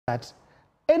that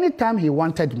anytime he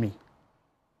wanted me,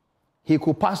 he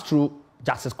could pass through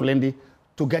Justice Kulendi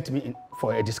to get me in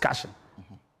for a discussion.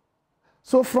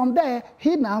 So from there,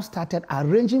 he now started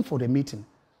arranging for the meeting.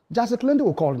 Justice Kulendi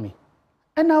will call me,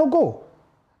 and I'll go.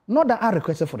 Not that I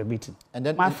requested for the meeting. And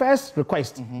then my first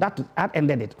request, that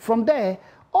ended it. From there,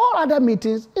 all other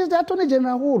meetings is the Attorney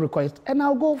General who will request, and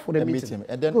I'll go for the meeting.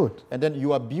 And then, good. And then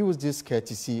you abuse this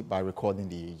courtesy by recording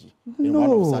the AG.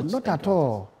 No, not at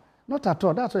all. Not at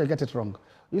all. That's where you get it wrong.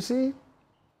 You see,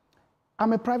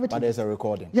 I'm a private... But there's a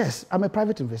recording. Yes, I'm a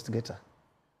private investigator.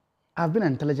 I've been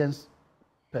an intelligence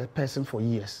person for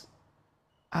years.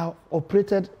 I've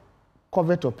operated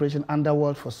covert operation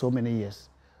underworld for so many years.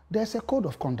 There's a code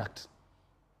of conduct,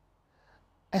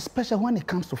 especially when it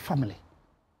comes to family.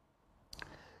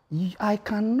 I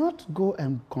cannot go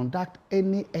and conduct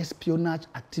any espionage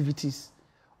activities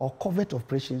or covert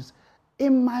operations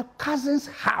in my cousin's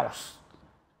house.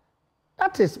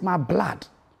 That is my blood.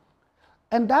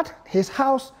 And that his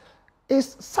house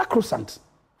is sacrosanct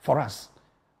for us.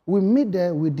 We meet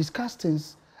there, we discuss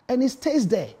things, and it stays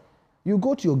there. You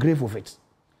go to your grave with it.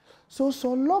 So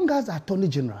long as the Attorney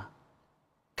General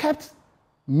kept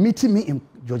meeting me in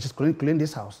Justice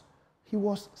Kulendi's house, he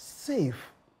was safe.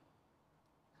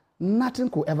 Nothing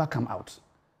could ever come out.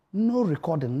 No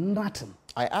recording, nothing.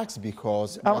 I asked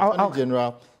because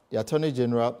the Attorney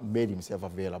General made himself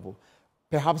available,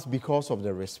 perhaps because of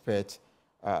the respect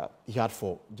he had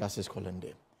for Justice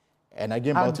Kulendi. And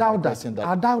again, I doubt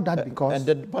that because... And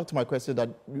then back to my question that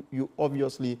you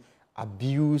obviously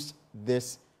abused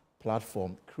this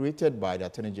platform created by the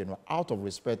Attorney General out of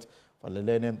respect for the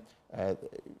learned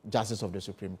Justice of the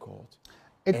Supreme Court.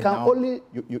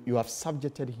 You have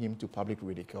subjected him to public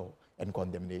ridicule and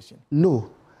condemnation.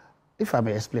 No, if I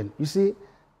may explain. You see,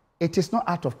 it is not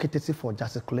out of courtesy for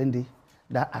Justice Kulendi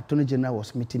that Attorney General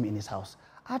was meeting in his house.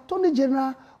 Attorney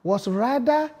General was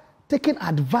rather taking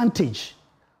advantage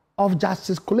of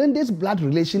Justice Kulendi's blood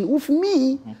relation with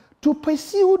me to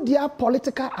pursue their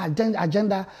political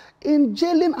agenda in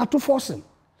jailing Ato Forson.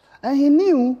 And he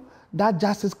knew that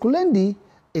Justice Kulendi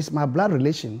is my blood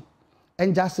relation,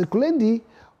 and Justice Kulendi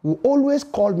will always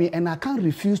call me, and I can't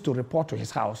refuse to report to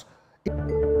his house.